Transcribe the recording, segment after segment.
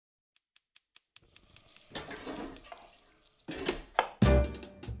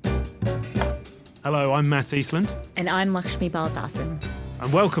Hello, I'm Matt Eastland. And I'm Lukxmi Baldasan.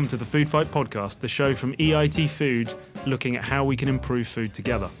 And welcome to the Food Fight Podcast, the show from EIT Food, looking at how we can improve food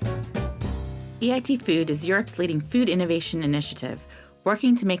together. EIT Food is Europe's leading food innovation initiative,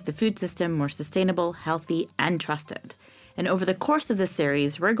 working to make the food system more sustainable, healthy, and trusted. And over the course of this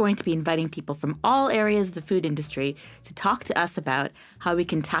series, we're going to be inviting people from all areas of the food industry to talk to us about how we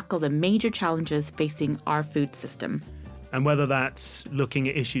can tackle the major challenges facing our food system. And whether that's looking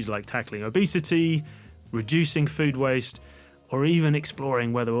at issues like tackling obesity, reducing food waste, or even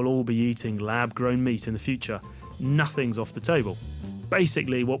exploring whether we'll all be eating lab-grown meat in the future, nothing's off the table.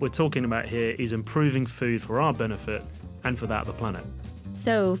 Basically, what we're talking about here is improving food for our benefit and for that of the planet.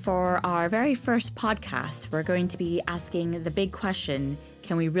 So for our very first podcast, we're going to be asking the big question,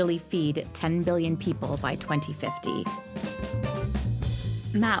 can we really feed 10 billion people by 2050?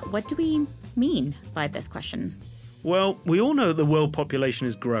 Matt, what do we mean by this question? Well, we all know that the world population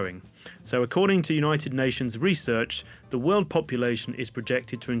is growing. So according to United Nations research, the world population is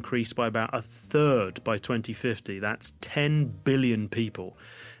projected to increase by about a third by 2050. That's 10 billion people.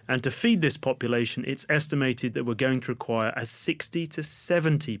 And to feed this population, it's estimated that we're going to require a 60 to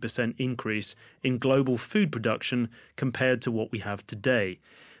 70% increase in global food production compared to what we have today,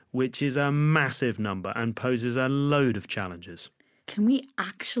 which is a massive number and poses a load of challenges. Can we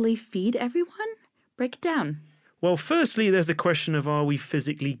actually feed everyone? Break it down. Well, firstly, there's the question of, are we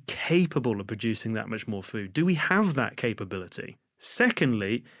physically capable of producing that much more food? Do we have that capability?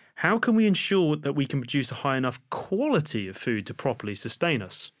 Secondly, how can we ensure that we can produce a high enough quality of food to properly sustain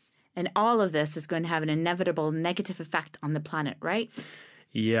us? And all of this is going to have an inevitable negative effect on the planet, right?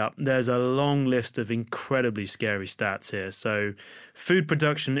 Yeah, there's a long list of incredibly scary stats here. So food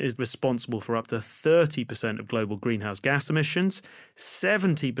production is responsible for up to 30% of global greenhouse gas emissions,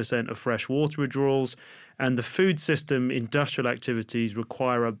 70% of fresh water withdrawals, and the food system industrial activities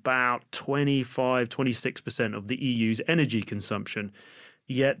require about 26% of the EU's energy consumption.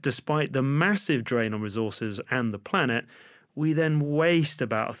 Yet, despite the massive drain on resources and the planet, we then waste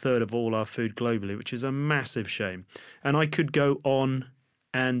about a third of all our food globally, which is a massive shame. And I could go on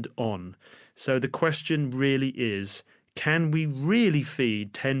and on. So the question really is, can we really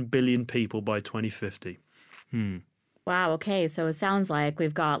feed 10 billion people by 2050? Wow, okay, so it sounds like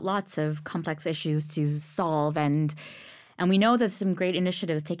we've got lots of complex issues to solve, and we know that some great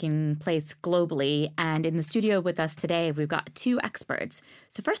initiatives taking place globally. And in the studio with us today, we've got two experts.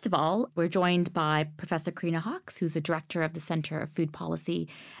 So first of all, we're joined by Professor Corinna Hawkes, who's the Director of the Centre of Food Policy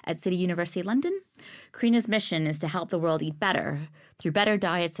at City University London. Corinna's mission is to help the world eat better through better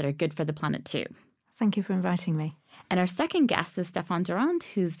diets that are good for the planet too. Thank you for inviting me. And our second guest is Stephane Durand,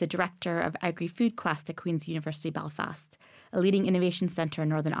 who's the Director of Agri-Food Quest at Queen's University Belfast, a leading innovation centre in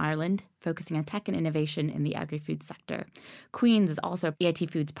Northern Ireland, focusing on tech and innovation in the agri-food sector. Queen's is also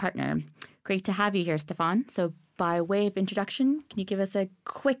EIT Food's partner. Great to have you here, Stephane. So by way of introduction, can you give us a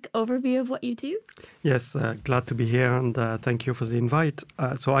quick overview of what you do? Yes, glad to be here, and thank you for the invite.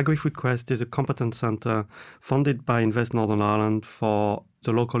 So Agri-Food Quest is a competence centre funded by Invest Northern Ireland for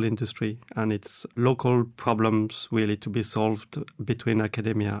the local industry, and it's local problems really to be solved between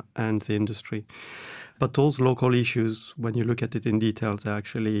academia and the industry. But those local issues, when you look at it in detail, they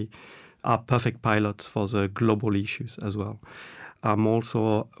actually are perfect pilots for the global issues as well. I'm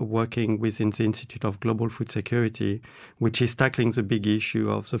also working within the Institute of Global Food Security, which is tackling the big issue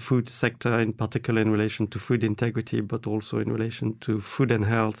of the food sector, in particular in relation to food integrity, but also in relation to food and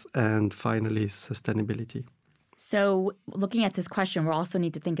health, and finally, sustainability. So looking at this question, we also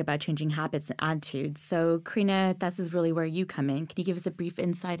need to think about changing habits and attitudes. So Corinna, this is really where you come in. Can you give us a brief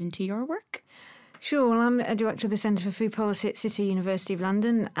insight into your work? Sure. Well, I'm a Director of the Centre for Food Policy at City University of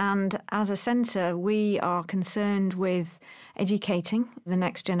London. And as a centre, we are concerned with educating the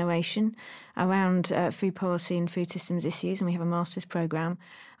next generation around food policy and food systems issues. And we have a master's programme.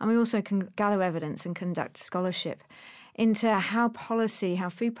 And we also can gather evidence and conduct scholarship into how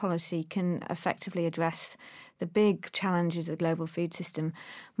food policy can effectively address the big challenges of the global food system.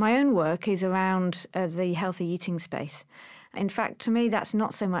 My own work is around the healthy eating space. In fact, to me, that's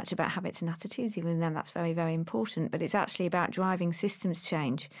not so much about habits and attitudes, even though that's very, very important, but it's actually about driving systems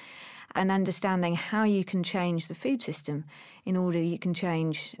change and understanding how you can change the food system in order you can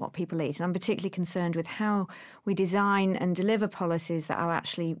change what people eat. And I'm particularly concerned with how we design and deliver policies that are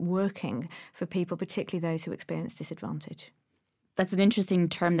actually working for people, particularly those who experience disadvantage. That's an interesting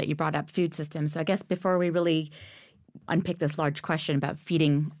term that you brought up, food system. So I guess before we really unpick this large question about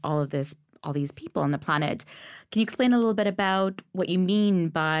feeding all these people on the planet, can you explain a little bit about what you mean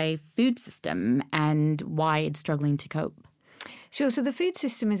by food system and why it's struggling to cope? Sure. So the food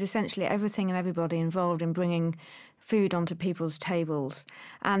system is essentially everything and everybody involved in bringing food onto people's tables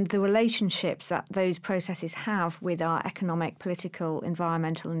and the relationships that those processes have with our economic, political,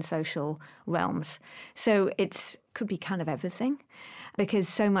 environmental and social realms. So it could be kind of everything because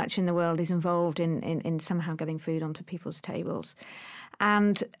so much in the world is involved in somehow getting food onto people's tables.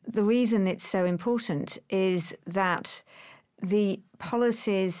 And the reason it's so important is that the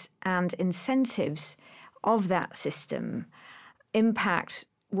policies and incentives of that system impact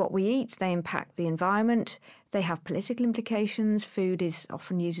what we eat, they impact the environment, they have political implications. Food is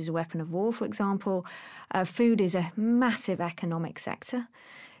often used as a weapon of war, for example. Food is a massive economic sector.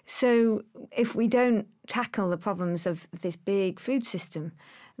 So if we don't tackle the problems of this big food system,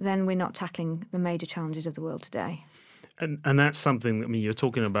 then we're not tackling the major challenges of the world today. And that's something, I mean, you're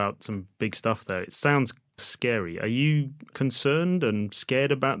talking about some big stuff there. It sounds scary. Are you concerned and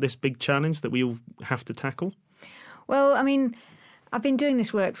scared about this big challenge that we all have to tackle? Well, I mean, I've been doing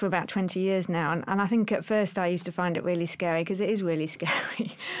this work for about 20 years now, and I think at first I used to find it really scary because it is really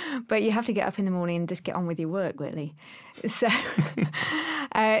scary. But you have to get up in the morning and just get on with your work, really. So,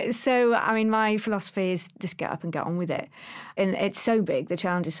 I mean, my philosophy is just get up and get on with it. And it's so big, the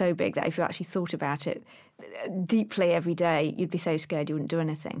challenge is so big that if you actually thought about it deeply every day, you'd be so scared you wouldn't do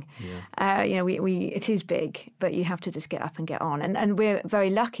anything. Yeah. It is big, but you have to just get up and get on. And we're very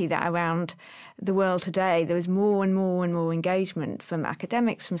lucky that around the world today, there is more and more and more engagement from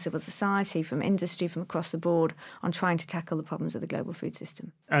academics, from civil society, from industry, from across the board on trying to tackle the problems of the global food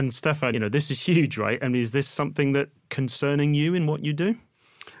system. And Stephane, this is huge, right? I mean, is this something that concerning you in what you do?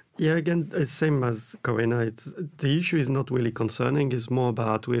 Yeah, again, it's same as Corinna. The issue is not really concerning. It's more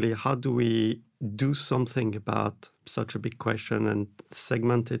about really how do we do something about such a big question and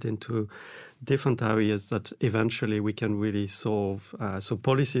segment it into different areas that eventually we can really solve. So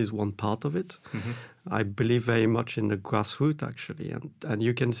policy is one part of it. Mm-hmm. I believe very much in the grassroots, actually. And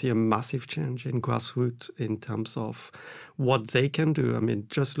you can see a massive change in grassroots in terms of what they can do. I mean,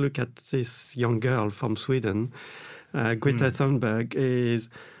 just look at this young girl from Sweden. Greta Thunberg is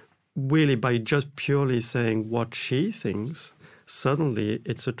really, by just purely saying what she thinks, suddenly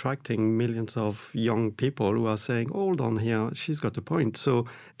it's attracting millions of young people who are saying, hold on here, she's got a point. So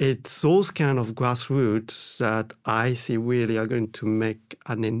it's those kind of grassroots that I see really are going to make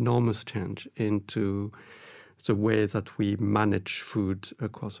an enormous change into the way that we manage food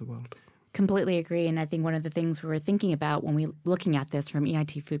across the world. Completely agree. And I think one of the things we were thinking about when we're looking at this from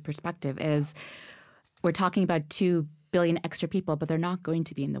EIT Food perspective is we're talking about 2 billion extra people, but they're not going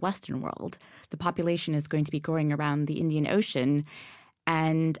to be in the Western world. The population is going to be growing around the Indian Ocean.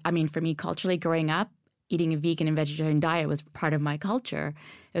 And I mean, for me, culturally growing up, eating a vegan and vegetarian diet was part of my culture.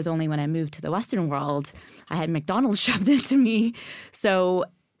 It was only when I moved to the Western world, I had McDonald's shoved into me. So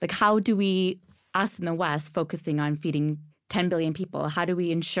how do we, us in the West, focusing on feeding 10 billion people, how do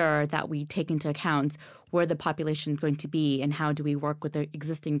we ensure that we take into account where the population is going to be and how do we work with the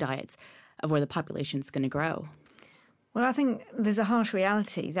existing diets of where the population is going to grow? Well, I think there's a harsh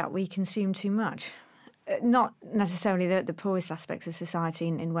reality that we consume too much. Not necessarily the poorest aspects of society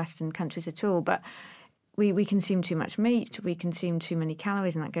in Western countries at all, but we consume too much meat, we consume too many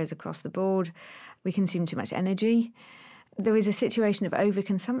calories, and that goes across the board. We consume too much energy. There is a situation of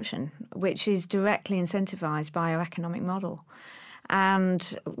overconsumption, which is directly incentivized by our economic model.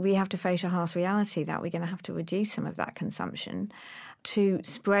 And we have to face a harsh reality that we're going to have to reduce some of that consumption to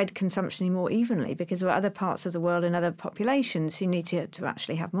spread consumption more evenly because there are other parts of the world and other populations who need to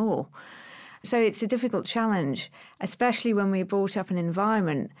actually have more. So it's a difficult challenge, especially when we're brought up in an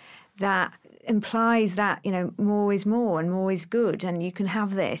environment that implies that, more is more and more is good and you can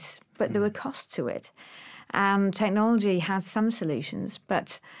have this, but there are costs to it. And technology has some solutions,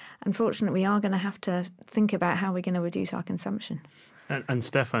 but unfortunately we are going to have to think about how we're going to reduce our consumption. And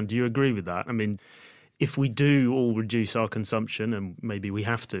Stephane, do you agree with that? I mean, if we do all reduce our consumption, and maybe we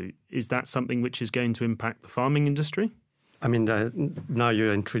have to, is that something which is going to impact the farming industry? I mean, now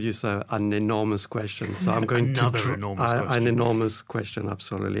you introduce an enormous question, so I'm going Another enormous question. An enormous question,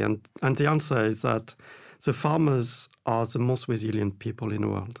 absolutely. And the answer is that the farmers are the most resilient people in the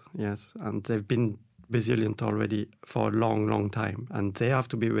world, yes, and they've been resilient already for a long, long time, and they have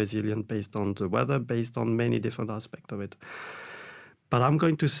to be resilient based on the weather, based on many different aspects of it. But I'm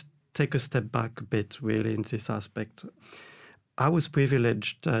going to take a step back a bit, really, in this aspect. I was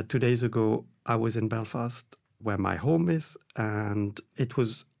privileged 2 days ago. I was in Belfast, where my home is, and it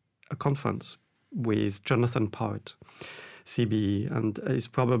was a conference with Jonathan Porritt, CBE, and he's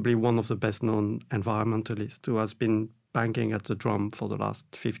probably one of the best-known environmentalists who has been banging at the drum for the last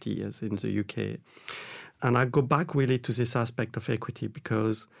 50 years in the UK. And I go back really to this aspect of equity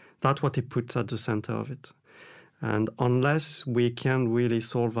because that's what he puts at the center of it. And unless we can really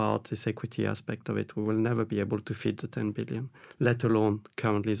solve out this equity aspect of it, we will never be able to feed the 10 billion, let alone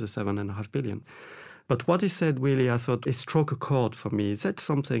currently the 7.5 billion. But what he said really, I thought, it struck a chord for me. He said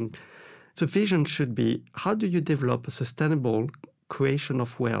something, the vision should be, how do you develop a sustainable creation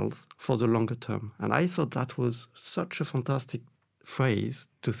of wealth for the longer term? And I thought that was such a fantastic phrase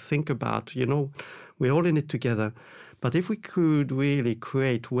to think about. We're all in it together. But if we could really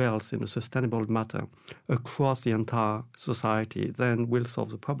create wealth in a sustainable manner across the entire society, then we'll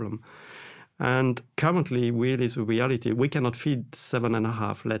solve the problem. And currently, really, the reality, we cannot feed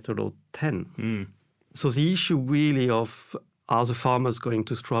 7.5, let alone 10. So the issue really of are the farmers going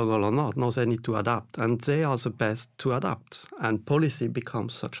to struggle or not? No, they need to adapt. And they are the best to adapt. And policy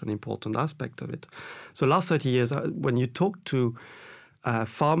becomes such an important aspect of it. So last 30 years, when you talk to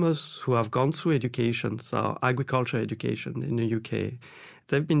farmers who have gone through education, so agriculture education in the UK,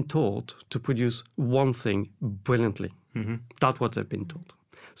 they've been taught to produce one thing brilliantly. That's what they've been taught.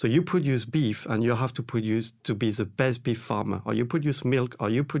 So you produce beef and you have to produce to be the best beef farmer, or you produce milk, or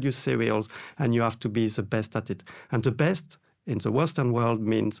you produce cereals, and you have to be the best at it. And the best in the Western world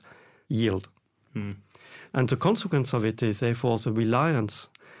means yield. And the consequence of it is therefore the reliance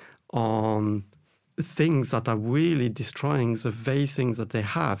on things that are really destroying the very things that they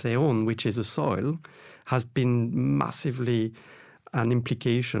have, their own, which is the soil, has been massively an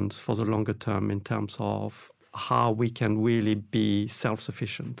implications for the longer term in terms of how we can really be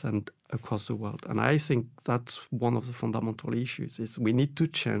self-sufficient and across the world. And I think that's one of the fundamental issues, is we need to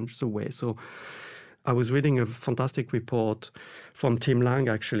change the way. So I was reading a fantastic report from Tim Lang,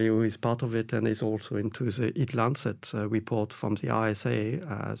 actually, who is part of it and is also into the Eat Lancet report from the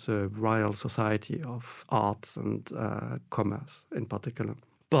RSA, the Royal Society of Arts and Commerce in particular.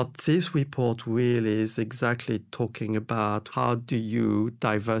 But this report really is exactly talking about how do you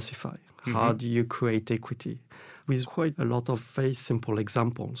diversify? How do you create equity? With quite a lot of very simple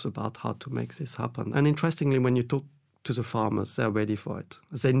examples about how to make this happen. And interestingly, when you talk to the farmers, they're ready for it.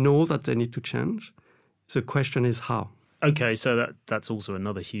 They know that they need to change. The question is how. Okay, so that's also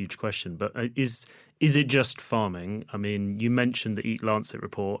another huge question. But is it just farming? I mean, you mentioned the Eat Lancet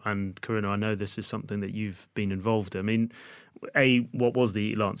report, and Corinna, I know this is something that you've been involved in. I mean, what was the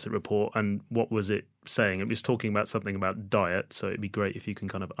Eat Lancet report, and what was it saying? It was talking about something about diet, so it'd be great if you can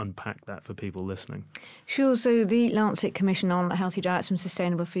kind of unpack that for people listening. Sure. So the Eat Lancet Commission on Healthy Diets and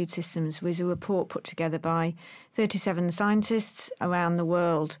Sustainable Food Systems was a report put together by 37 scientists around the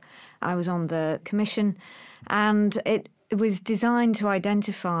world. I was on the commission, and it was designed to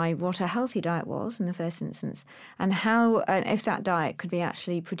identify what a healthy diet was in the first instance, and how, if that diet could be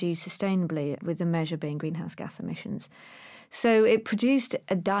actually produced sustainably, with the measure being greenhouse gas emissions. So it produced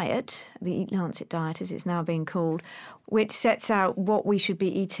a diet, the Eat Lancet diet as it's now being called, which sets out what we should be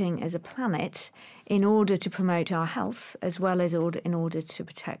eating as a planet in order to promote our health, as well as in order to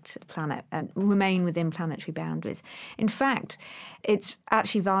protect the planet and remain within planetary boundaries. In fact, it's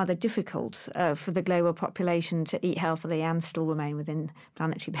actually rather difficult for the global population to eat healthily and still remain within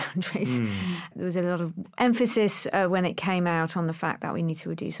planetary boundaries. There was a lot of emphasis when it came out on the fact that we need to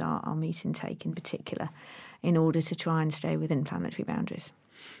reduce our meat intake in particular, in order to try and stay within planetary boundaries.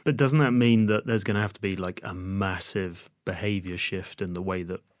 But doesn't that mean that there's going to have to be like a massive behaviour shift in the way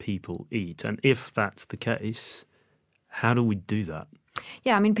that people eat? And if that's the case, how do we do that?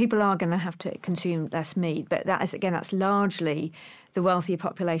 Yeah, I mean, people are going to have to consume less meat, but that's largely the wealthier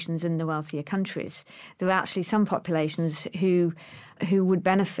populations in the wealthier countries. There are actually some populations who would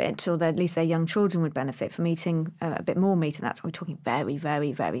benefit, or at least their young children would benefit from eating a bit more meat, and that's, we're talking very,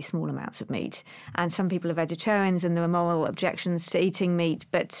 very, very small amounts of meat. And some people are vegetarians, and there are moral objections to eating meat,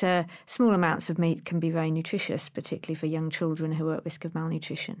 but small amounts of meat can be very nutritious, particularly for young children who are at risk of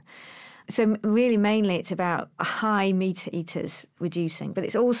malnutrition. So really, mainly it's about high meat eaters reducing, but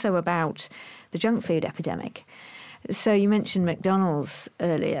it's also about the junk food epidemic. So you mentioned McDonald's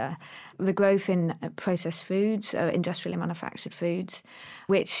earlier. The growth in processed foods, industrially manufactured foods,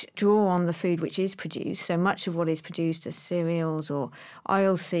 which draw on the food which is produced. So much of what is produced as cereals or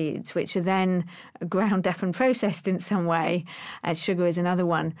oil seeds, which are then ground up and processed in some way, as sugar is another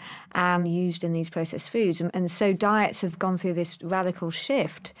one, and used in these processed foods. And so diets have gone through this radical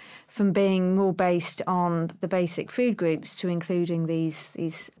shift from being more based on the basic food groups to including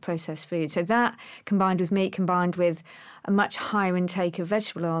these processed foods. So that, combined with meat, combined with a much higher intake of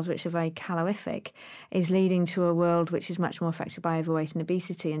vegetable oils, which are very very calorific, is leading to a world which is much more affected by overweight and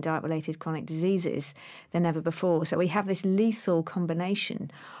obesity and diet-related chronic diseases than ever before. So we have this lethal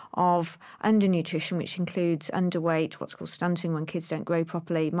combination of undernutrition, which includes underweight, what's called stunting when kids don't grow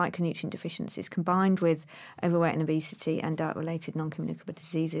properly, micronutrient deficiencies, combined with overweight and obesity and diet-related non-communicable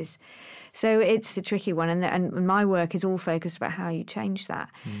diseases. So it's a tricky one, and my work is all focused about how you change that.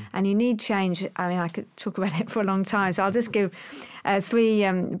 And you need change. I mean, I could talk about it for a long time, so I'll just give three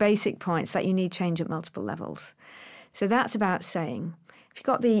basic points that you need change at multiple levels. So that's about saying, if you've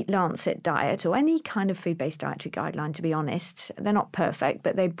got the Lancet diet or any kind of food-based dietary guideline, to be honest, they're not perfect,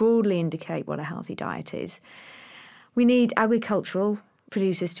 but they broadly indicate what a healthy diet is. We need agricultural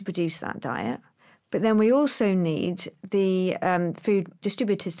producers to produce that diet. But then we also need the food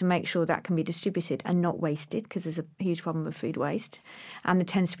distributors to make sure that can be distributed and not wasted, because there's a huge problem with food waste. And there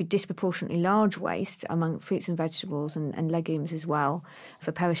tends to be disproportionately large waste among fruits and vegetables and legumes as well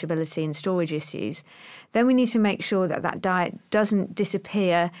for perishability and storage issues. Then we need to make sure that that diet doesn't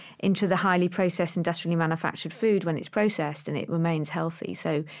disappear into the highly processed, industrially manufactured food when it's processed and it remains healthy.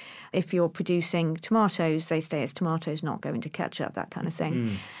 So if you're producing tomatoes, they stay as tomatoes, not go into ketchup, that kind of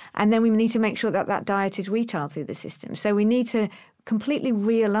thing. And then we need to make sure that that diet is retailed through the system. So we need to completely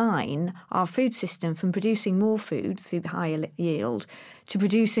realign our food system from producing more food through higher yield to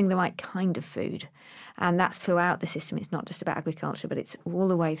producing the right kind of food. And that's throughout the system. It's not just about agriculture, but it's all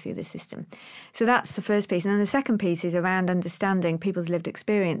the way through the system. So that's the first piece. And then the second piece is around understanding people's lived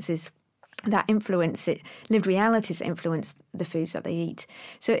experiences that influence it, lived realities that influence the foods that they eat.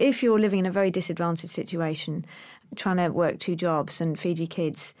 So if you're living in a very disadvantaged situation, trying to work 2 jobs and feed your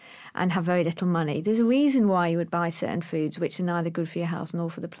kids and have very little money, there's a reason why you would buy certain foods which are neither good for your health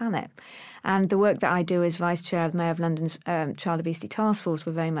nor for the planet. And the work that I do as Vice Chair of the Mayor of London's Child Obesity Task Force,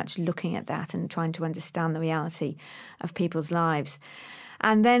 we're very much looking at that and trying to understand the reality of people's lives.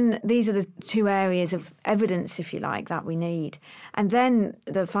 And then these are the 2 areas of evidence, if you like, that we need. And then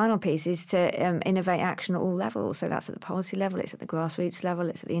the final piece is to innovate action at all levels. So that's at the policy level, it's at the grassroots level,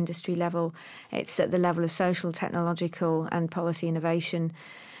 it's at the industry level, it's at the level of social, technological and policy innovation.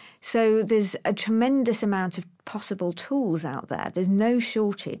 So there's a tremendous amount of possible tools out there. There's no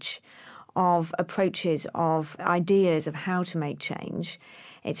shortage of approaches, of ideas of how to make change.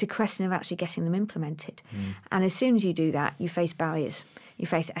 It's a question of actually getting them implemented. And as soon as you do that, you face barriers. You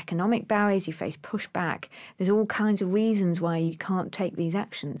face economic barriers, you face pushback. There's all kinds of reasons why you can't take these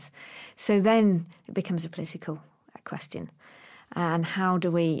actions. So then it becomes a political question. And how do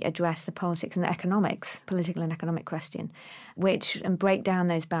we address the politics and the economics, political and economic question, and break down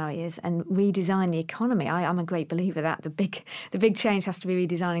those barriers and redesign the economy? I'm a great believer that the big change has to be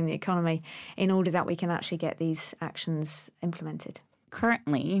redesigning the economy in order that we can actually get these actions implemented.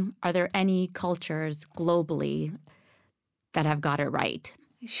 Currently, are there any cultures globally that have got it right?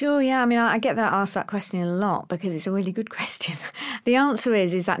 Sure, yeah. I mean, I get asked that question a lot because it's a really good question. The answer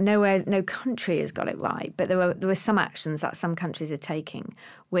is that no country has got it right, but there are some actions that some countries are taking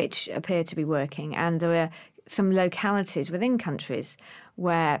which appear to be working, and there are some localities within countries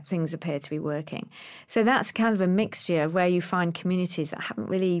where things appear to be working. So that's kind of a mixture of where you find communities that haven't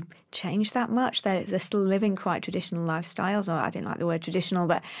really changed that much. They're still living quite traditional lifestyles, or I don't like the word traditional,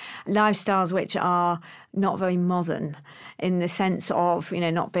 but lifestyles which are not very modern in the sense of,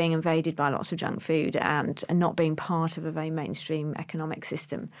 not being invaded by lots of junk food and not being part of a very mainstream economic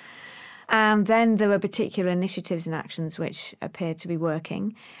system. And then there are particular initiatives and actions which appear to be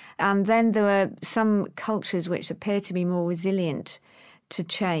working. And then there are some cultures which appear to be more resilient to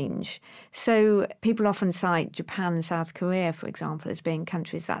change. So people often cite Japan and South Korea, for example, as being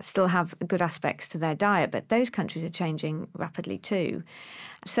countries that still have good aspects to their diet, but those countries are changing rapidly too.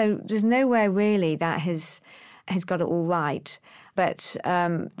 So there's nowhere really that has got it all right. But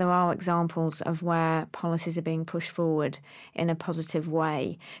there are examples of where policies are being pushed forward in a positive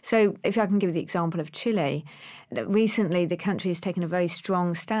way. So if I can give the example of Chile, recently the country has taken a very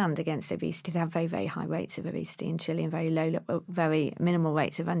strong stand against obesity. They have very, very high rates of obesity in Chile and very minimal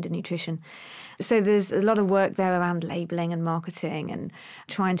rates of undernutrition. So there's a lot of work there around labelling and marketing and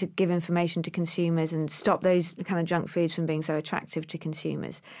trying to give information to consumers and stop those kind of junk foods from being so attractive to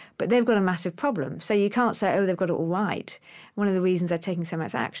consumers. But they've got a massive problem. So you can't say, they've got it all right. One of the reasons they're taking so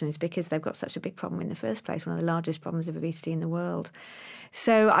much action is because they've got such a big problem in the first place, one of the largest problems of obesity in the world.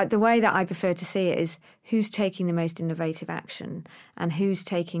 So the way that I prefer to see it is who's taking the most innovative action and who's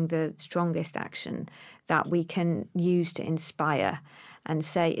taking the strongest action that we can use to inspire and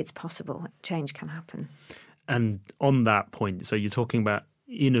say it's possible, change can happen. And on that point, so you're talking about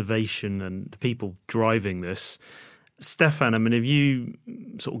innovation and the people driving this. Stephane, I mean, have you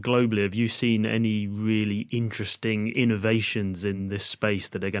sort of globally, have you seen any really interesting innovations in this space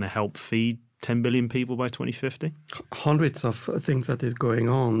that are going to help feed 10 billion people by 2050? Hundreds of things that is going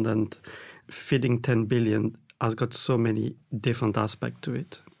on, and feeding 10 billion has got so many different aspects to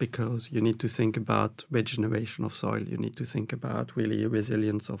it, because you need to think about regeneration of soil, you need to think about really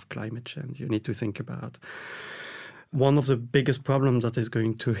resilience of climate change, you need to think about one of the biggest problems that is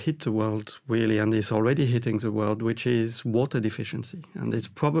going to hit the world, really, and is already hitting the world, which is water deficiency. And it's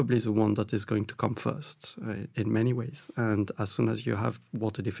probably the one that is going to come first in many ways. And as soon as you have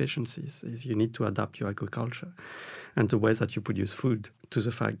water deficiencies, you need to adapt your agriculture and the way that you produce food to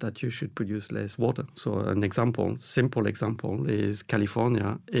the fact that you should produce less water. So an example, simple example, is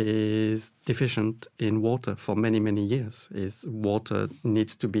California is deficient in water for many, many years. Water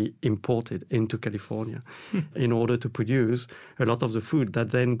needs to be imported into California in order to produce a lot of the food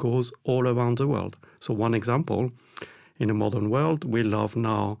that then goes all around the world. So one example, in a modern world, we love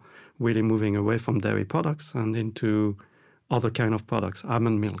now really moving away from dairy products and into other kind of products,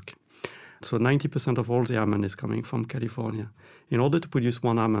 almond milk. So 90% of all the almond is coming from California. In order to produce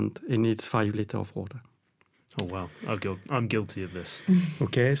one almond, it needs 5 liters of water. Oh, wow. I'm guilty of this.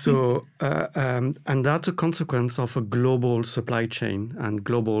 Okay, so, and that's a consequence of a global supply chain and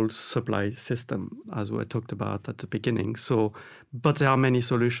global supply system, as we talked about at the beginning. So, but there are many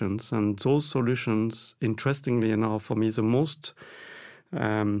solutions, and those solutions, interestingly enough, for me, the most,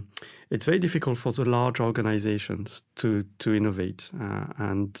 it's very difficult for the large organizations to innovate,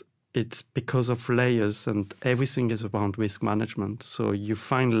 and it's because of layers, and everything is around risk management. So you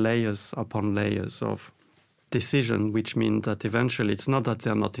find layers upon layers of decision, which means that eventually it's not that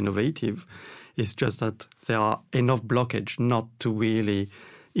they're not innovative, it's just that there are enough blockage not to really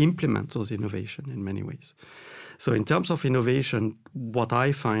implement those innovations in many ways. So in terms of innovation, what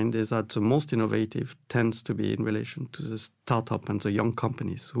I find is that the most innovative tends to be in relation to the startup and the young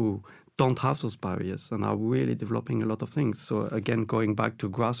companies who don't have those barriers and are really developing a lot of things. So again, going back to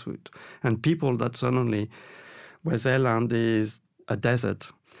grassroots, and people that suddenly, where their land is a desert,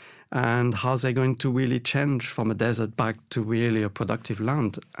 and how they're going to really change from a desert back to really a productive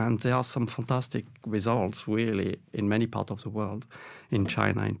land. And there are some fantastic results, really, in many parts of the world, in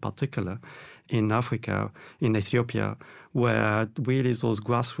China in particular, in Africa, in Ethiopia, where really those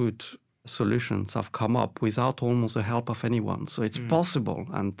grassroots solutions have come up without almost the help of anyone. So it's possible,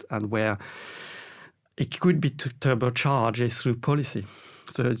 and where it could be turbocharged is through policy.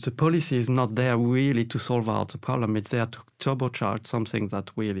 So the policy is not there really to solve out the problem. It's there to turbocharge something that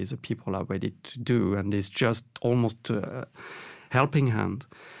really the people are ready to do, and is just almost a helping hand.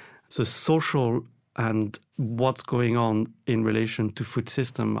 The social and what's going on in relation to food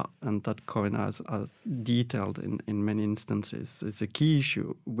system, and that Corinna has detailed in many instances, it's a key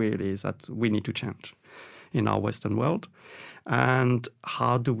issue really, is that we need to change in our Western world. And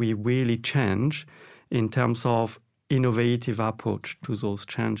how do we really change in terms of innovative approach to those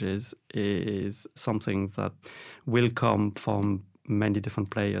changes is something that will come from many different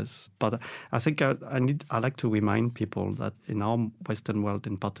players. But I think I like to remind people that in our Western world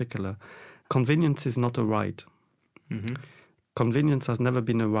in particular, convenience is not a right. Mm-hmm. Convenience has never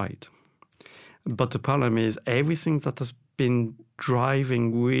been a right. But the problem is everything that has been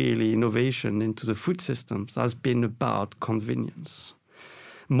driving really innovation into the food systems has been about convenience,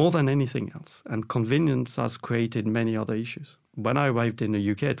 more than anything else. And convenience has created many other issues. When I arrived in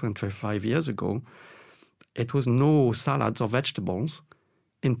the UK 25 years ago, it was no salads or vegetables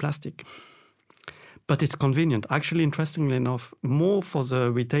in plastic. But it's convenient. Actually, interestingly enough, more for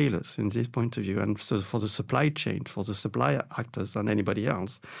the retailers in this point of view, and so for the supply chain, for the supply actors than anybody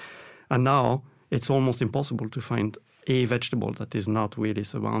else. And now it's almost impossible to find a vegetable that is not really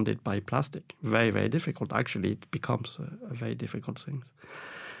surrounded by plastic. Very, very difficult. Actually, it becomes a very difficult thing.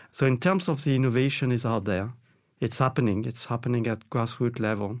 So in terms of the innovation is out there, it's happening. It's happening at grassroots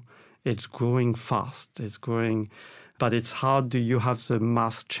level. It's growing fast. It's growing, but it's how do you have the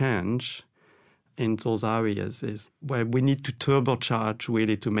mass change in those areas is where we need to turbocharge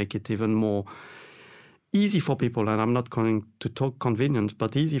really to make it even more easy for people. And I'm not going to talk convenience,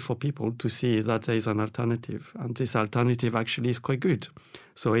 but easy for people to see that there is an alternative. And this alternative actually is quite good.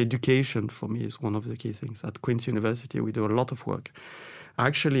 So education for me is one of the key things. At Queen's University, we do a lot of work.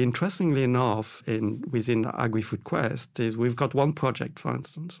 Actually, interestingly enough, within Agri-Food Quest, is we've got one project, for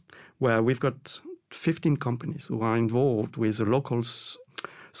instance, where we've got 15 companies who are involved with the local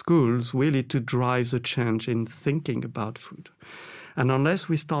schools really to drive the change in thinking about food. And unless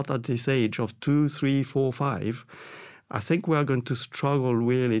we start at this age of 2, 3, 4, 5, I think we are going to struggle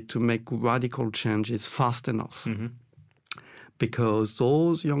really to make radical changes fast enough. Mm-hmm. Because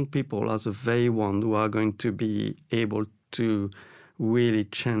those young people are the very ones who are going to be able to really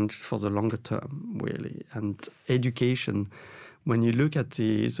change for the longer term, really. And education, when you look at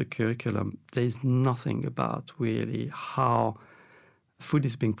the curriculum, there's nothing about really how food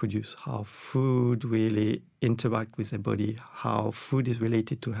is being produced, how food really interact with the body, how food is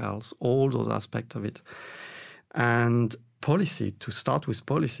related to health, all those aspects of it. And policy, to start with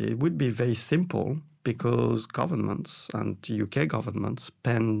policy, it would be very simple because governments and UK governments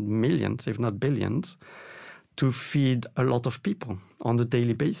spend millions, if not billions, to feed a lot of people on a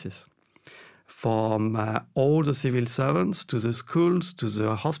daily basis. From all the civil servants to the schools, to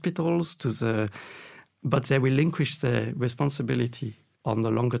the hospitals, but they relinquish the responsibility on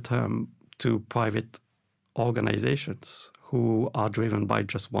the longer term to private organizations who are driven by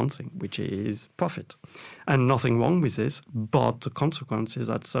just one thing, which is profit. And nothing wrong with this, but the consequence is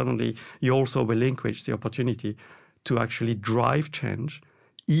that suddenly you also relinquish the opportunity to actually drive change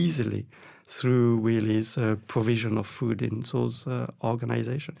easily through really the provision of food in those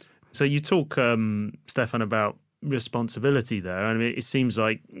organizations. So you talk, Stephane, about responsibility there. I mean, it seems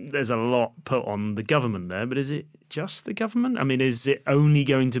like there's a lot put on the government there, but is it just the government? I mean, is it only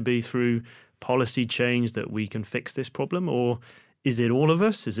going to be through policy change that we can fix this problem, or is it all of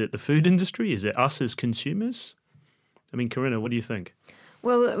us? Is it the food industry? Is it us as consumers? I mean, Corinna, what do you think?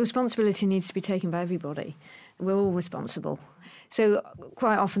 Well, responsibility needs to be taken by everybody. We're all responsible. So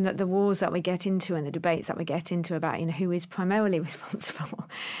quite often that the wars that we get into and the debates that we get into about, who is primarily responsible,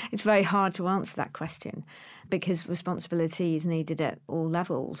 it's very hard to answer that question because responsibility is needed at all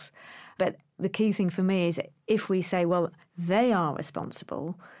levels. But the key thing for me is if we say, well, they are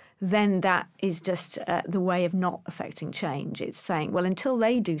responsible, then that is just the way of not affecting change. It's saying, well, until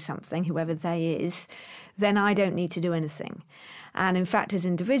they do something, whoever they is, then I don't need to do anything. And in fact, as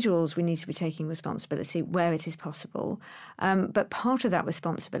individuals, we need to be taking responsibility where it is possible. But part of that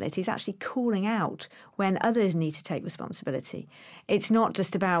responsibility is actually calling out when others need to take responsibility. It's not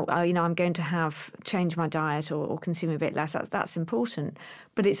just about, I'm going to change my diet or consume a bit less. That's important.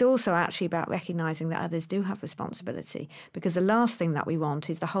 But it's also actually about recognising that others do have responsibility. Because the last thing that we want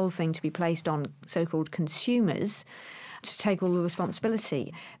is the whole thing to be placed on so-called consumers to take all the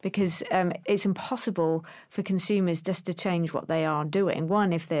responsibility, because it's impossible for consumers just to change what they are doing.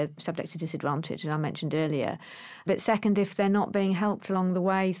 One, if they're subject to disadvantage, as I mentioned earlier, but second, if they're not being helped along the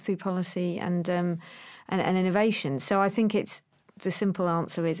way through policy and innovation. So I think the simple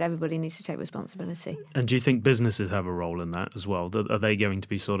answer is everybody needs to take responsibility. And do you think businesses have a role in that as well? Are they going to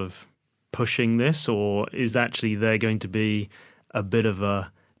be sort of pushing this, or is actually there going to be a bit of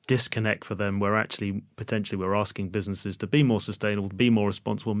a disconnect for them where actually potentially we're asking businesses to be more sustainable, to be more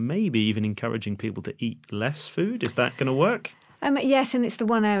responsible, maybe even encouraging people to eat less food? Is that going to work? Yes, and it's the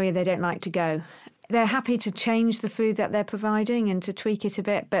one area they don't like to go. They're happy to change the food that they're providing and to tweak it a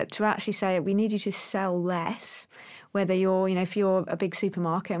bit, but to actually say, we need you to sell less, whether you're, if you're a big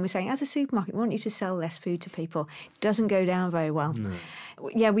supermarket and we're saying, as a supermarket, we want you to sell less food to people, it doesn't go down very well. No.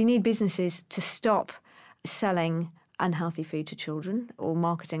 Yeah, we need businesses to stop selling unhealthy food to children or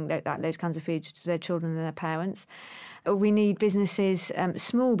marketing those kinds of food to their children and their parents. We need businesses,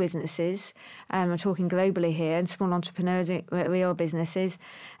 small businesses, we're talking globally here, and small entrepreneurial businesses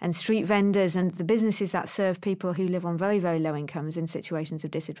and street vendors and the businesses that serve people who live on very, very low incomes in situations of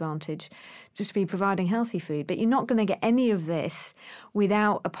disadvantage, just to be providing healthy food. But you're not going to get any of this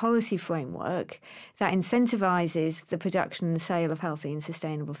without a policy framework that incentivises the production and sale of healthy and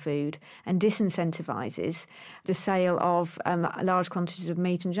sustainable food and disincentivises the sale of large quantities of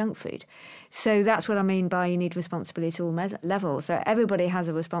meat and junk food. So that's what I mean by you need responsibility at all levels. So everybody has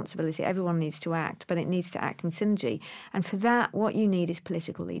a responsibility, everyone needs to act, but it needs to act in synergy. And for that, what you need is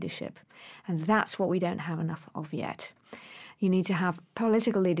political leadership. And that's what we don't have enough of yet. You need to have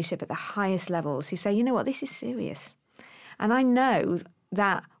political leadership at the highest levels who say, this is serious. And I know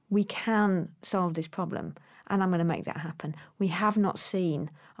that we can solve this problem, and I'm going to make that happen. We have not seen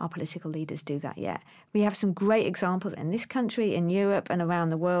our political leaders do that yet. We have some great examples in this country, in Europe and around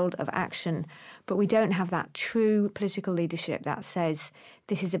the world of action, but we don't have that true political leadership that says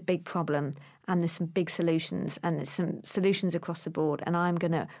this is a big problem and there's some big solutions and there's some solutions across the board and I'm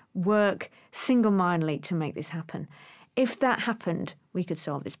going to work single-mindedly to make this happen. If that happened, we could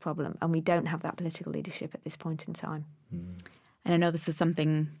solve this problem, and we don't have that political leadership at this point in time. Mm. And I know this is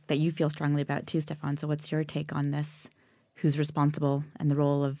something that you feel strongly about too, Stephane. So what's your take on this? Who's responsible and the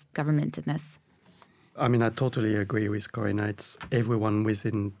role of government in this? I mean, I totally agree with Corinna. It's everyone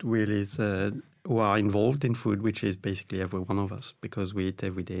within really who are involved in food, which is basically every one of us, because we eat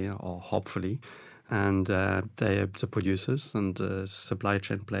every day, or hopefully. And they're the producers and the supply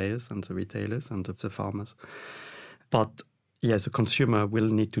chain players and the retailers and the farmers. But yes, the consumer will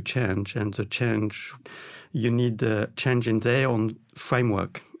need to change, and the change, you need a change in their own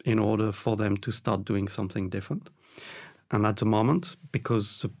framework in order for them to start doing something different. And at the moment,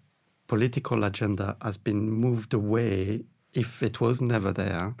 because the political agenda has been moved away, if it was never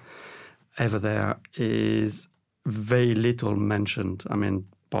there, ever there, is very little mentioned. I mean,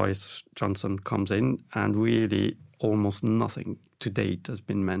 Boris Johnson comes in and really almost nothing to date has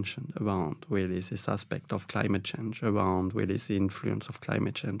been mentioned around really this aspect of climate change, around really the influence of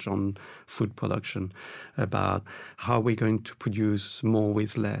climate change on food production, about how we're going to produce more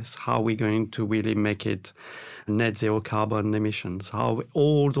with less, how we're going to really make it net zero carbon emissions, how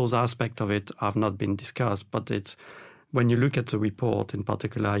all those aspects of it have not been discussed. But it's, when you look at the report, in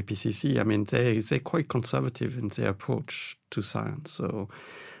particular IPCC, I mean, they're quite conservative in their approach to science. So,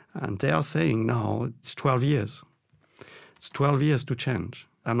 and they are saying now it's 12 years. It's 12 years to change.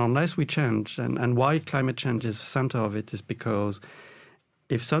 And unless we change, and why climate change is the center of it is because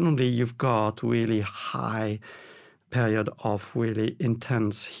if suddenly you've got really high period of really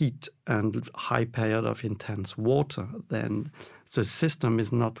intense heat and high period of intense water, then the system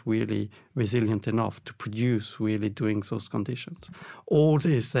is not really resilient enough to produce really during those conditions. All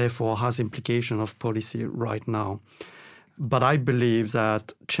this, therefore, has implication of policy right now. But I believe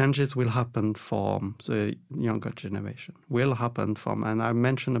that changes will happen from the younger generation, will happen from, and I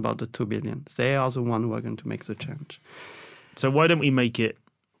mentioned about the 2 billion. They are the one who are going to make the change. So why don't we make it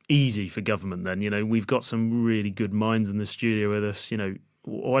easy for government then? You know, we've got some really good minds in the studio with us. You know,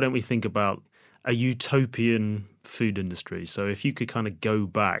 why don't we think about a utopian food industry? So if you could kind of go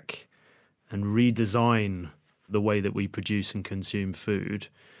back and redesign the way that we produce and consume food,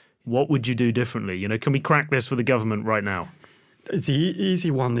 what would you do differently? You know, can we crack this for the government right now? The easy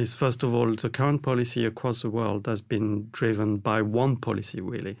one is, first of all, the current policy across the world has been driven by one policy,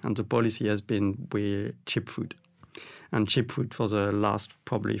 really. And the policy has been with cheap food. And cheap food for the last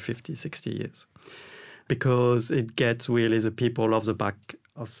probably 50, 60 years. Because it gets really the people off the back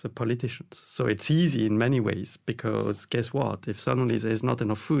of the politicians. So it's easy in many ways, because guess what? If suddenly there's not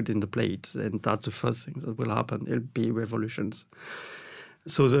enough food in the plate, then that's the first thing that will happen. It'll be revolutions.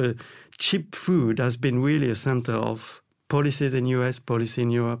 So the cheap food has been really a center of policies in US, policy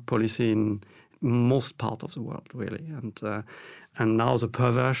in Europe, policy in most part of the world, really. And now the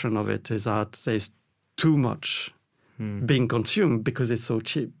perversion of it is that there's too much being consumed because it's so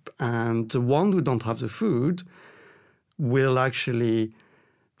cheap. And the ones who don't have the food will actually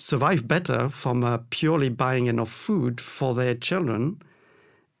survive better from purely buying enough food for their children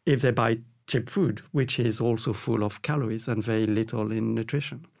if they buy cheap food, which is also full of calories and very little in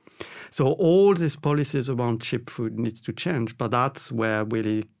nutrition. So all these policies around cheap food needs to change, but that's where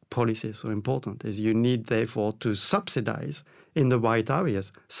really policy is so important, is you need therefore to subsidize in the right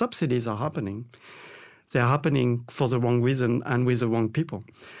areas. Subsidies are happening. They're happening for the wrong reason and with the wrong people.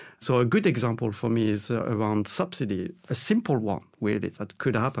 So a good example for me is around subsidy, a simple one really that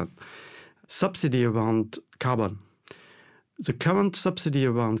could happen. Subsidy around carbon. The current subsidy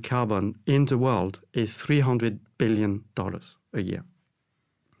around carbon in the world is $300 billion a year.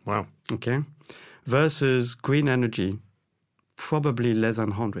 Wow. Okay. Versus green energy, probably less than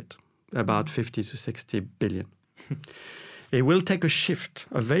 100, about 50 to 60 billion. It will take a shift,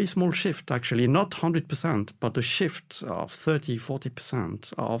 a very small shift, actually, not 100%, but a shift of 30,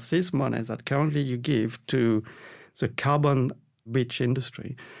 40% of this money that currently you give to the carbon-rich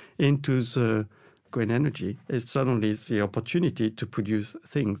industry into the green energy is suddenly the opportunity to produce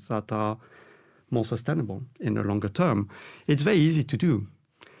things that are more sustainable in the longer term. It's very easy to do,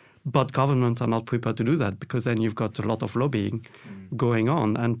 but governments are not prepared to do that because then you've got a lot of lobbying going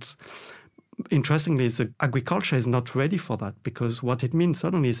on. And interestingly, the agriculture is not ready for that because what it means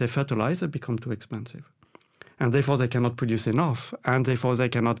suddenly is the fertilizer become too expensive. And therefore they cannot produce enough. And therefore they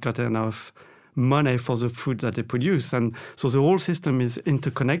cannot get enough money for the food that they produce. And so the whole system is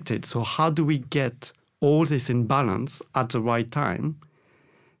interconnected. So how do we get all this in balance at the right time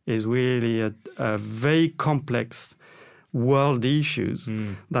is really a very complex world issues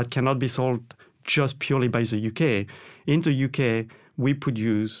that cannot be solved just purely by the UK. In the UK, we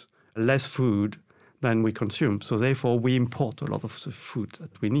produce less food than we consume. So therefore, we import a lot of the food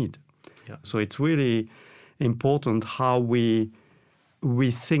that we need. Yeah. So it's really important how we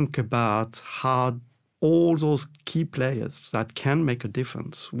think about how all those key players that can make a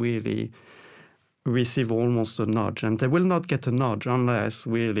difference really receive almost a nudge. And they will not get a nudge unless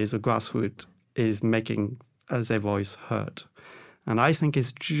really the grassroots is making their voice heard. And I think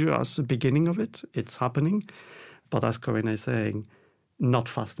it's just the beginning of it. It's happening. But as Corinna is saying, not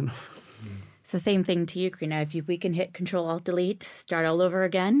fast enough. So same thing to you, Corinna. If we can hit Control-Alt-Delete, start all over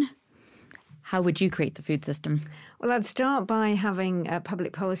again, how would you create the food system? Well, I'd start by having a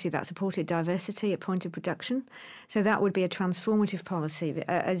public policy that supported diversity at point of production. So that would be a transformative policy.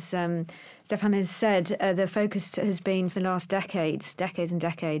 As Stephane has said, the focus has been for the last decades and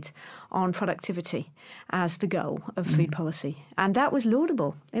decades on productivity as the goal of food policy. And that was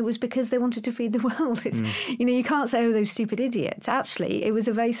laudable. It was because they wanted to feed the world. You can't say, oh, those stupid idiots. Actually, it was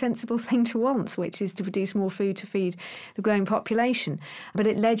a very sensible thing to want, which is to produce more food to feed the growing population. But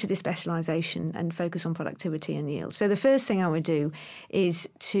it led to this specialisation and focus on productivity and yield. So the first thing I would do is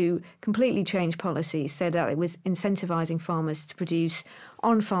to completely change policy so that it was incentivising farmers to produce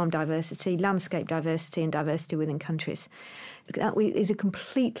on-farm diversity, landscape diversity and diversity within countries. That is a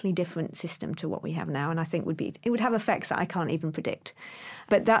completely different system to what we have now, and I think it would have effects that I can't even predict.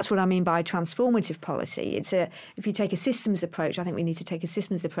 But that's what I mean by transformative policy. If you take a systems approach, I think we need to take a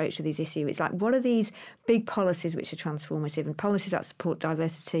systems approach to these issues. It's like, what are these big policies which are transformative? And policies that support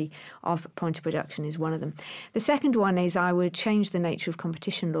diversity of point of production is one of them. The second one is I would change the nature of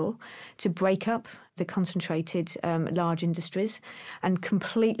competition law to break up the concentrated large industries and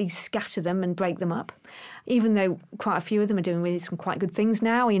completely scatter them and break them up. Even though quite a few of them are doing really some quite good things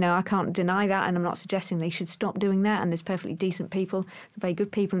now, I can't deny that, and I'm not suggesting they should stop doing that, and there's perfectly decent people, very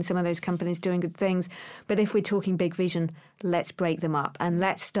good people in some of those companies doing good things. But if we're talking big vision, let's break them up and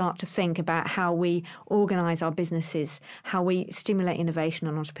let's start to think about how we organise our businesses, how we stimulate innovation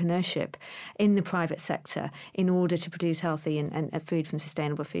and entrepreneurship in the private sector in order to produce healthy and food from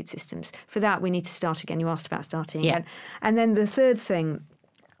sustainable food systems. For that, we need to start again. You asked about starting again. And then the third thing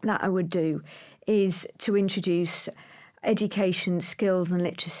that I would do is to introduce education, skills and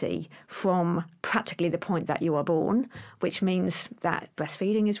literacy from practically the point that you are born, which means that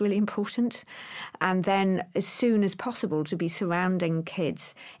breastfeeding is really important. And then as soon as possible to be surrounding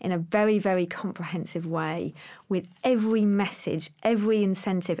kids in a very, very comprehensive way with every message, every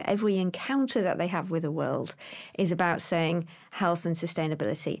incentive, every encounter that they have with the world is about saying health and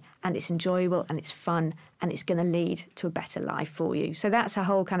sustainability, and it's enjoyable and it's fun and it's going to lead to a better life for you. So that's a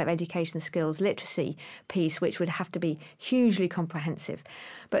whole kind of education, skills, literacy piece, which would have to be hugely comprehensive.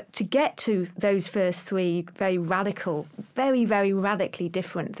 But to get to those first three very radical, very, very radically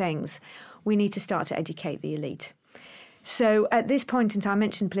different things, we need to start to educate the elite. So at this point in time, I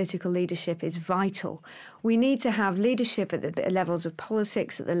mentioned political leadership is vital. We need to have leadership at the levels of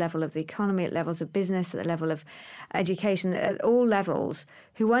politics, at the level of the economy, at levels of business, at the level of education, at all levels,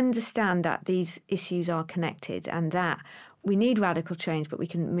 who understand that these issues are connected and that we need radical change, but we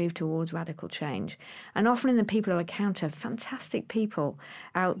can move towards radical change. And often in the people I encounter, fantastic people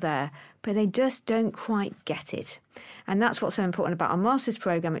out there, but they just don't quite get it. And that's what's so important about our master's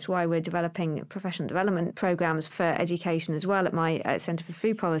programme. It's why we're developing professional development programmes for education as well at my Centre for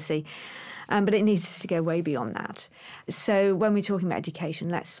Food Policy. But it needs to go way beyond that. So when we're talking about education,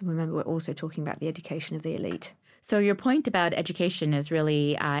 let's remember we're also talking about the education of the elite. So your point about education is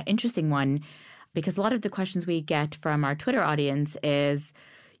really an interesting one, because a lot of the questions we get from our Twitter audience is,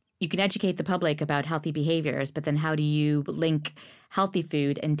 you can educate the public about healthy behaviors, but then how do you link healthy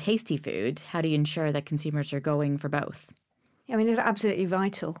food and tasty food? How do you ensure that consumers are going for both? I mean, it's absolutely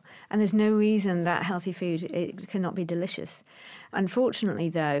vital. And there's no reason that healthy food it cannot be delicious. Unfortunately,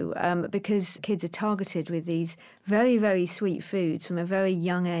 though, because kids are targeted with these very, very sweet foods from a very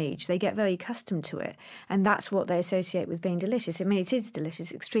young age, they get very accustomed to it. And that's what they associate with being delicious. I mean, it is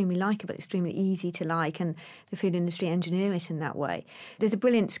delicious, extremely likeable, extremely easy to like, and the food industry engineer it in that way. There's a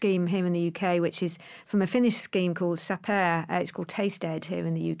brilliant scheme here in the UK, which is from a Finnish scheme called Saper. It's called Taste Ed here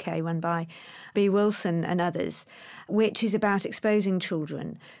in the UK, run by B. Wilson and others, which is about exposing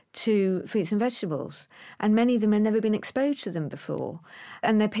children to fruits and vegetables. And many of them have never been exposed to them before.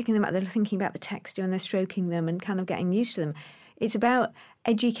 And they're picking them up, they're thinking about the texture and they're stroking them and kind of getting used to them. It's about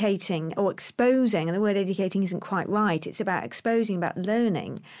educating or exposing, and the word educating isn't quite right. It's about exposing, about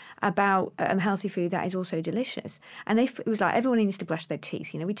learning about healthy food that is also delicious. And if it was like everyone needs to brush their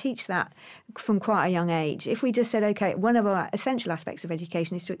teeth, we teach that from quite a young age. If we just said, okay, one of our essential aspects of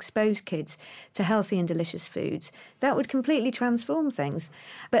education is to expose kids to healthy and delicious foods, that would completely transform things.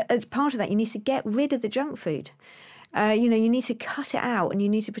 But as part of that, you need to get rid of the junk food. You need to cut it out and you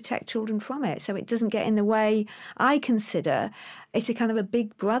need to protect children from it so it doesn't get in the way. I consider it's a kind of a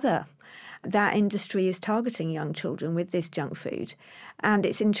big brother. That industry is targeting young children with this junk food, and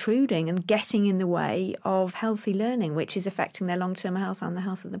it's intruding and getting in the way of healthy learning, which is affecting their long-term health and the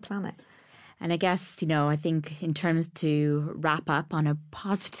health of the planet. And I guess, I think in terms to wrap up on a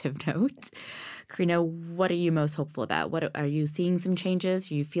positive note, Corinna, what are you most hopeful about? What are you seeing some changes?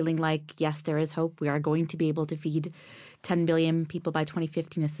 Are you feeling like, yes, there is hope? We are going to be able to feed 10 billion people by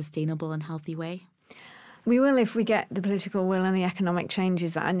 2050 in a sustainable and healthy way? We will if we get the political will and the economic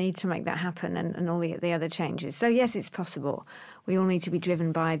changes that I need to make that happen, and all the other changes. So yes, it's possible. We all need to be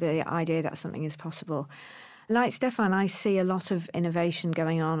driven by the idea that something is possible. Like Stephane, I see a lot of innovation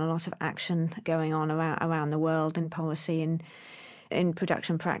going on, a lot of action going on around the world in policy, in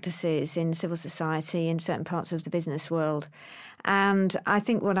production practices, in civil society, in certain parts of the business world. And I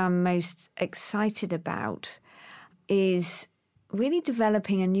think what I'm most excited about is really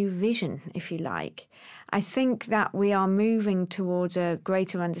developing a new vision, if you like. I think that we are moving towards a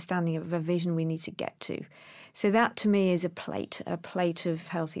greater understanding of a vision we need to get to. So that, to me, is a plate of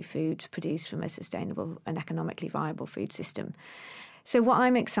healthy food produced from a sustainable and economically viable food system. So what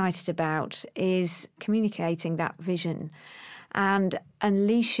I'm excited about is communicating that vision and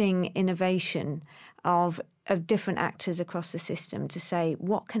unleashing innovation of different actors across the system to say,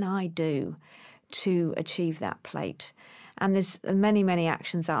 what can I do to achieve that plate? And there's many, many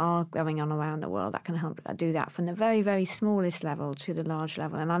actions that are going on around the world that can help do that, from the very, very smallest level to the large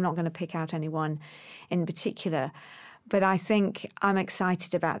level. And I'm not going to pick out any one in particular, but I think I'm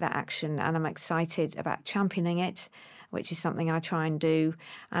excited about that action, and I'm excited about championing it, which is something I try and do.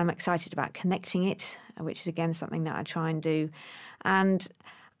 I'm excited about connecting it, which is, again, something that I try and do. And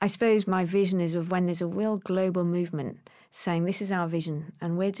I suppose my vision is of when there's a real global movement saying this is our vision,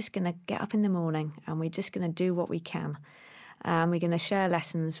 and we're just going to get up in the morning and we're just going to do what we can. We're going to share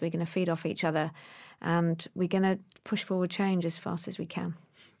lessons, we're going to feed off each other, and we're going to push forward change as fast as we can.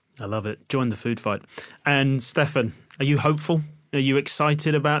 I love it. Join the food fight. And Stephane, are you hopeful? Are you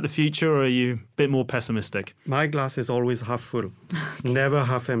excited about the future, or are you a bit more pessimistic? My glass is always half full, never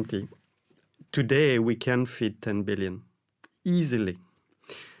half empty. Today, we can feed 10 billion easily,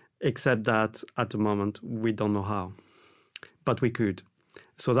 except that at the moment, we don't know how. But we could.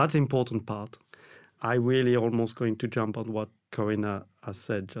 So that's the important part. I really almost going to jump on what Corinna has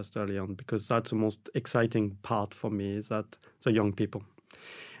said just earlier on, because that's the most exciting part for me, is that the young people.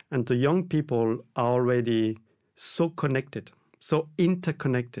 And the young people are already so connected, so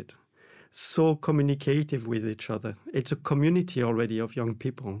interconnected, so communicative with each other. It's a community already of young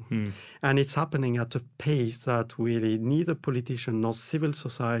people. And it's happening at a pace that really neither politician nor civil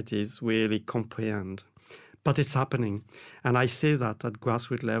societies really comprehend. But it's happening. And I say that at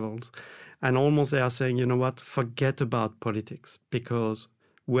grassroots levels. And almost they are saying, you know what, forget about politics, because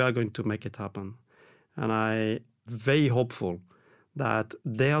we are going to make it happen. And I'm very hopeful that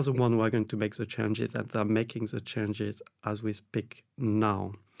they are the ones who are going to make the changes, and they're making the changes as we speak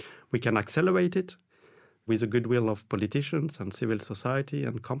now. We can accelerate it with the goodwill of politicians and civil society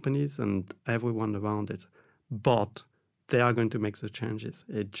and companies and everyone around it. But they are going to make the changes.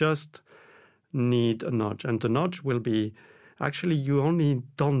 It just need a nudge. And the nudge will be, actually, you only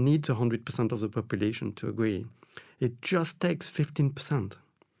don't need the 100% of the population to agree. It just takes 15%.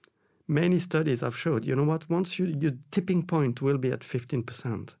 Many studies have showed, you know what, once your tipping point will be at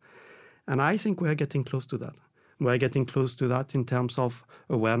 15%. And I think we're getting close to that. We're getting close to that in terms of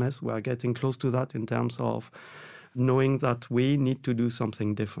awareness. We're getting close to that in terms of knowing that we need to do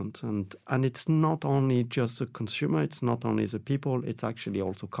something different. And it's not only just the consumer, it's not only the people, it's actually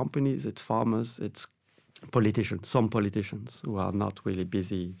also companies, it's farmers, it's politicians, some politicians who are not really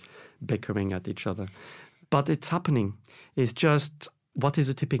busy bickering at each other. But it's happening. It's just, what is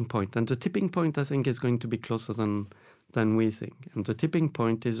the tipping point? And the tipping point, I think, is going to be closer than we think. And the tipping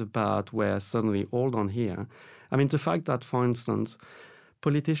point is about where suddenly, hold on here. I mean, the fact that, for instance,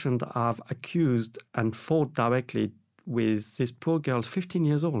 politicians have accused and fought directly with this poor girl, 15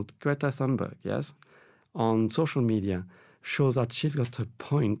 years old, Greta Thunberg, yes, on social media, shows that she's got a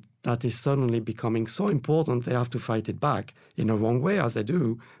point that is suddenly becoming so important they have to fight it back in a wrong way, as they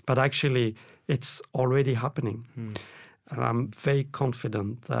do. But actually, it's already happening. And I'm very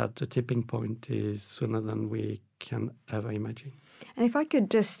confident that the tipping point is sooner than we can ever imagine. And if I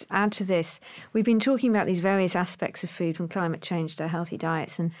could just add to this, we've been talking about these various aspects of food, from climate change to healthy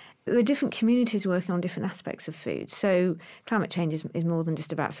diets, and there are different communities working on different aspects of food. So climate change is more than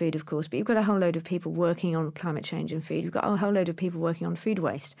just about food, of course, but you've got a whole load of people working on climate change and food. You've got a whole load of people working on food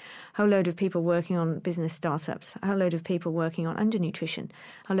waste, a whole load of people working on business startups, a whole load of people working on undernutrition,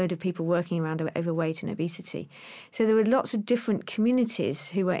 a whole load of people working around overweight and obesity. So there were lots of different communities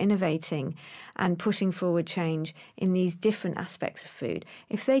who were innovating and pushing forward change in these different aspects of food.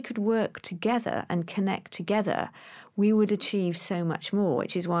 If they could work together and connect together, we would achieve so much more,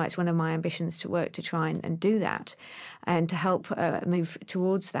 which is why it's one of my ambitions to work to try and do that and to help move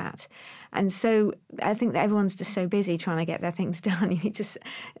towards that. And so I think that everyone's just so busy trying to get their things done. You need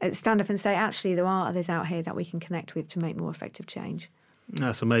to stand up and say, actually, there are others out here that we can connect with to make more effective change.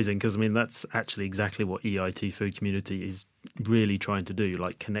 That's amazing, because I mean that's actually exactly what EIT Food Community is really trying to do,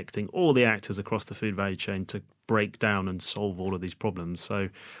 like connecting all the actors across the food value chain to break down and solve all of these problems. So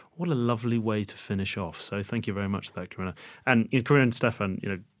what a lovely way to finish off. So thank you very much for that, Corinna. And Corinna and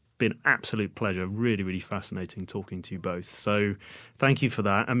Stephane, been an absolute pleasure. Really, really fascinating talking to you both. So thank you for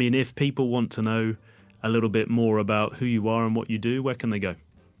that. I mean, if people want to know a little bit more about who you are and what you do, where can they go?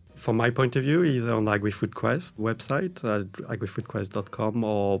 From my point of view, either on AgriFoodQuest website, agrifoodquest.com,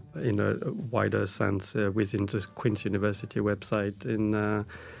 or in a wider sense within the Queen's University website in the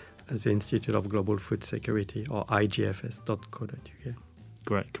Institute of Global Food Security, or igfs.co.uk.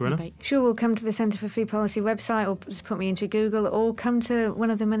 Great. Corinna? Okay. Sure, we'll come to the Centre for Food Policy website, or just put me into Google, or come to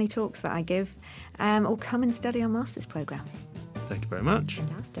one of the many talks that I give, or come and study our master's programme. Thank you very much.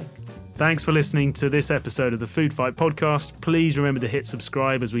 Fantastic. Thanks for listening to this episode of the Food Fight podcast. Please remember to hit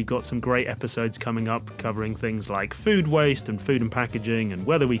subscribe, as we've got some great episodes coming up covering things like food waste and food and packaging and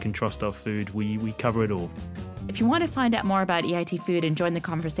whether we can trust our food. We cover it all. If you want to find out more about EIT Food and join the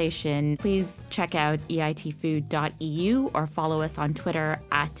conversation, please check out eitfood.eu or follow us on Twitter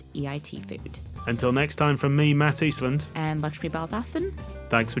at EITFood. Until next time, from me, Matt Eastland. And Lukxmi Baldasan.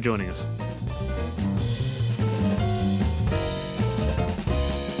 Thanks for joining us.